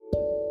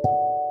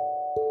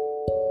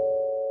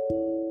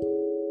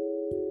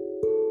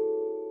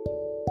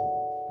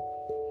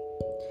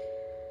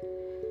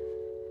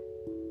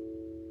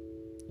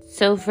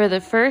So for the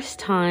first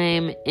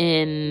time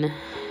in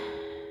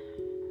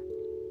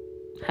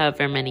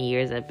however many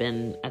years I've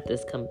been at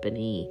this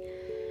company,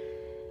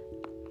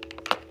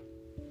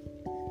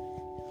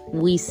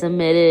 we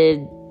submitted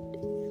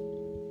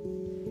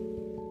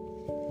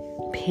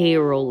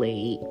payroll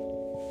late,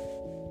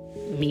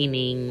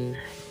 meaning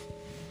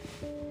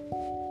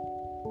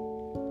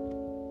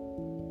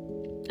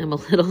I'm a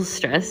little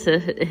stressed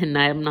and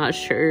I'm not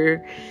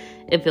sure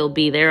if it'll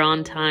be there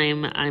on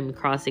time. I'm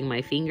crossing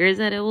my fingers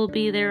that it will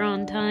be there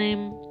on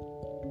time.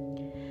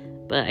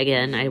 But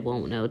again, I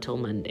won't know till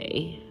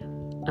Monday.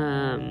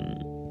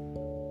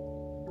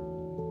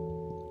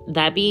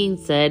 That being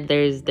said,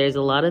 there's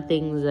a lot of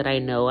things that I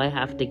know I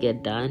have to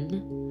get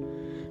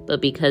done.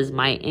 But because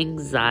my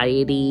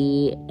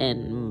anxiety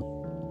and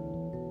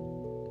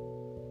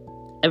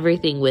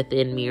everything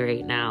within me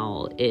right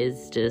now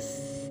is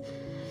just...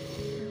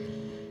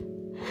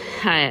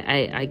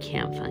 I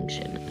can't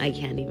function. I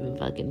can't even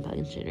fucking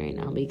function right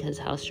now because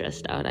how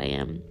stressed out I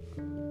am.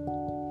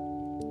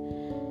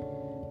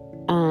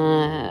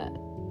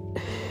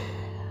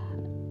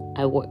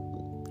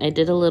 I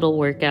did a little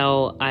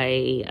workout.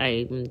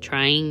 I'm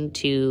trying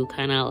to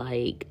kind of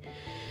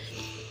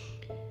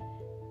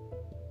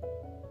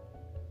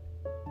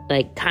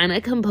kind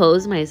of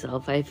compose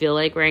myself. I feel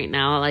like right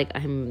now,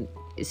 I'm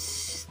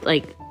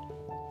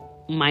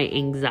my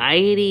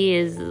anxiety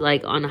is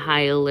on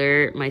high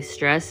alert. My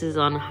stress is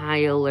on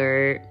high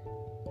alert.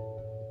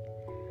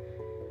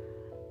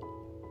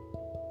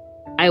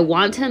 I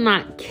want to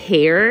not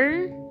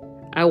care.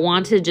 I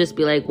want to just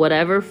be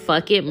whatever,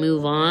 fuck it,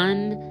 move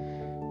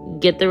on.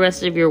 Get the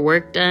rest of your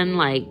work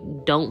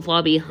done. Don't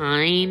fall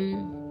behind.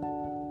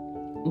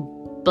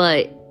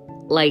 But,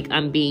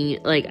 I'm being,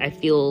 I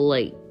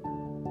feel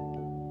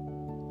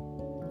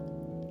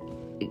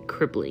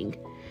crippling.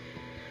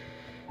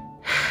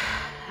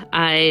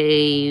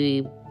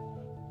 I've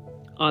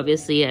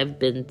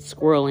been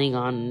scrolling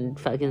on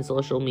fucking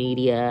social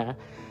media.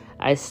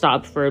 I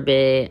stopped for a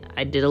bit.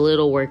 I did a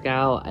little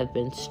workout. I've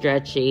been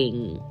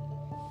stretching.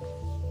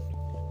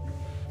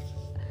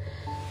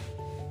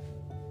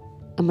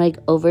 I'm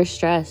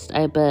overstressed.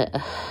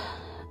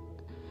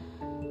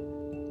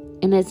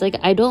 And it's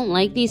I don't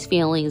like these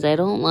feelings. I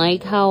don't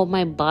like how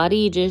my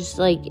body just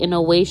in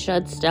a way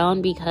shuts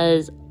down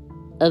because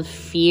of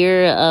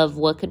fear of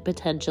what could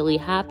potentially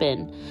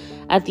happen.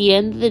 At the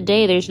end of the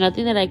day, there's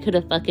nothing that I could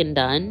have fucking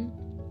done.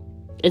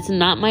 It's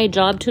not my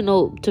job to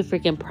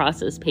freaking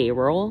process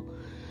payroll.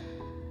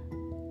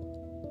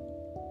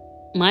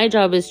 My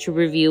job is to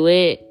review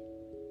it,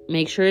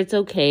 make sure it's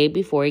okay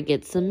before it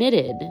gets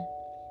submitted.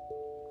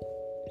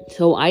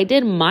 So I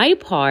did my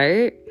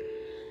part.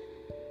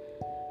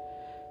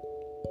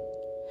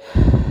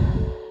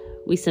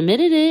 We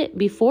submitted it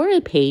before a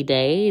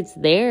payday. It's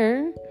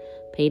there.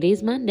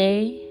 Payday's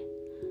Monday.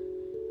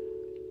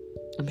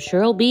 I'm sure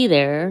it'll be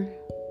there.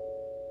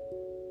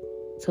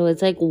 So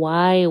it's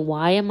why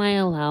am I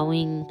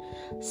allowing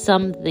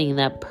something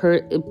that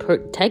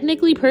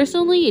technically,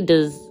 personally,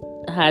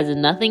 has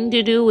nothing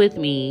to do with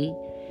me?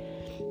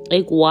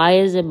 Why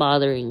is it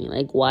bothering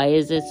me? Why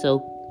is it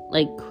so,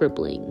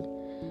 crippling?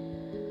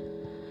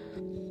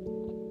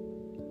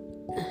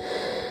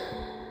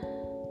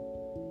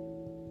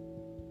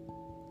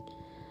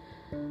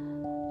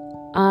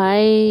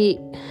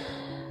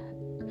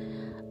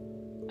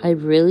 I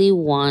really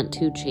want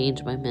to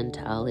change my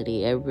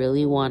mentality. I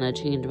really want to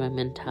change my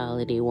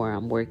mentality where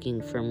I'm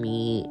working for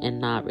me and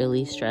not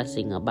really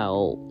stressing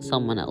about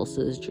someone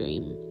else's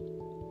dream.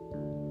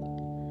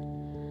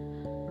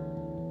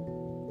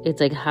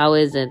 It's how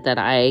is it that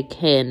I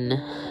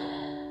can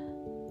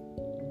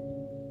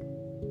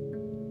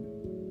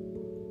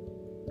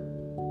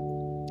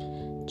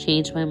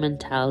change my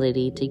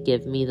mentality to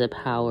give me the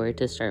power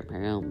to start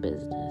my own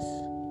business?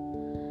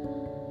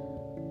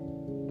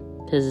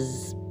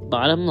 Because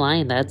bottom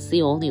line, that's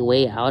the only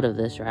way out of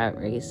this rat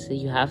race.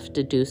 You have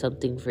to do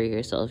something for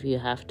yourself. You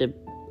have to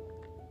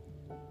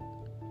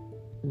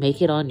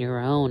make it on your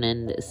own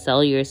and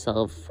sell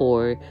yourself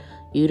for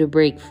you to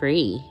break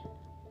free.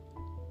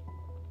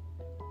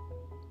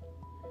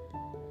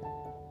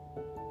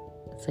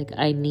 It's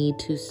I need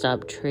to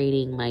stop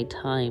trading my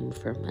time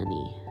for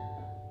money.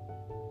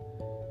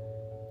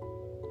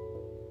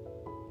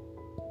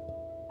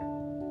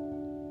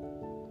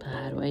 But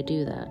how do I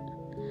do that?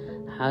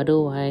 How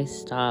do I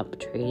stop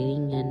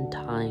trading in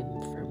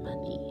time for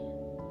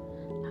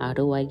money? How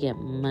do I get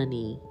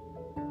money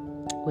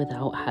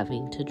without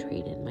having to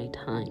trade in my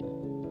time?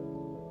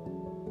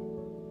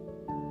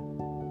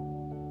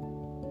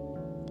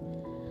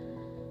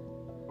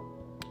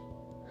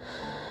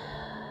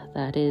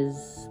 That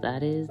is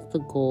the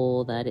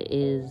goal. That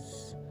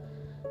is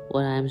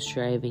what I'm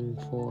striving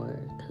for.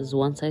 Because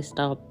once I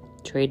stop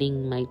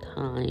trading my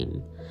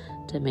time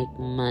to make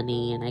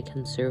money and I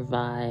can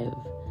survive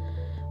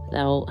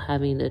without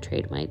having to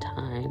trade my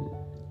time,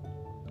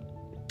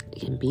 I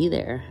can be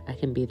there. I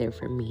can be there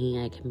for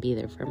me. I can be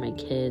there for my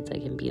kids. I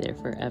can be there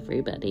for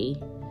everybody.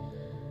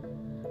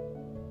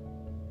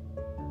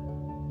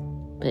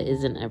 But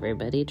isn't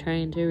everybody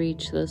trying to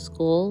reach this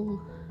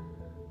goal?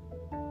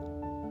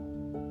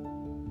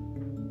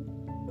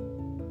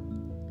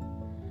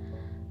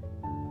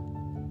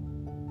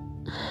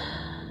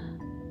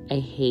 I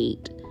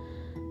hate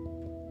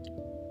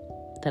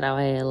that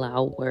I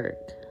allow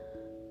work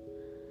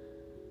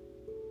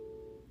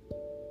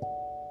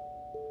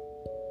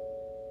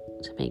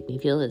to make me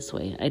feel this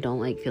way. I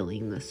don't like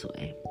feeling this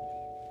way.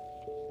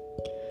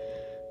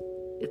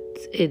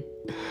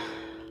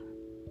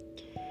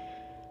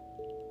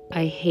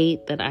 I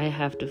hate that I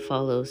have to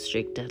follow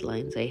strict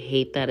deadlines. I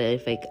hate that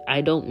if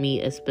I don't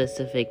meet a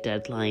specific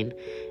deadline,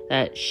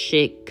 that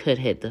shit could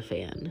hit the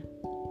fan.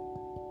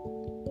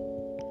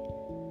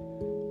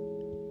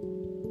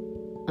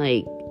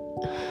 Like,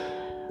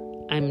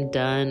 I'm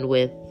done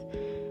with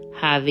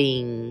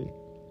having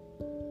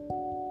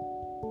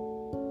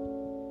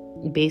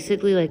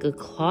basically like a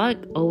clock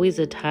always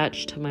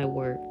attached to my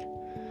work.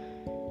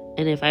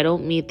 And if I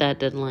don't meet that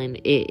deadline,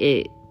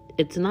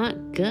 it's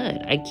not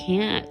good. I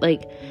can't,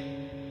 like,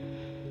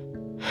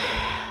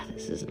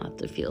 this is not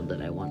the field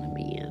that I want to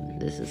be in.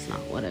 This is not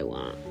what I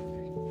want.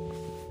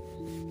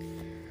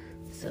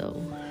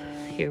 So,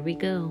 here we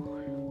go.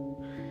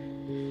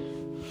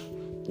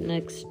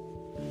 Next,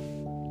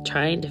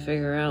 trying to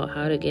figure out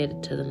how to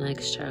get to the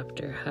next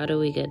chapter. How do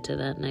we get to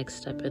that next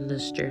step in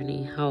this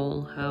journey?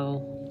 How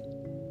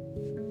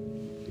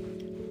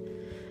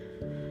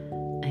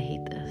I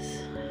hate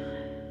this.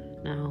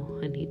 Now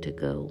I need to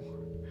go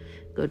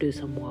do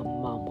some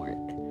mom work.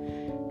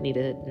 I need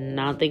to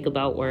not think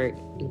about work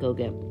and go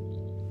get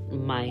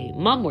my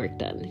mom work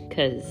done,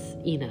 because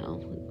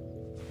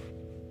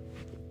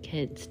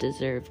kids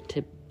deserve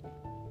to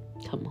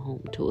come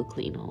home to a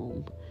clean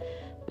home.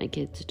 My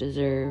kids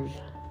deserve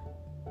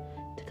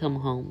to come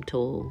home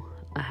to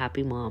a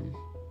happy mom.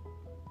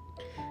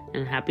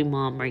 And a happy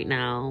mom right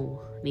now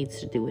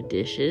needs to do the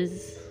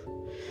dishes,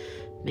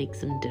 make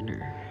some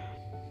dinner.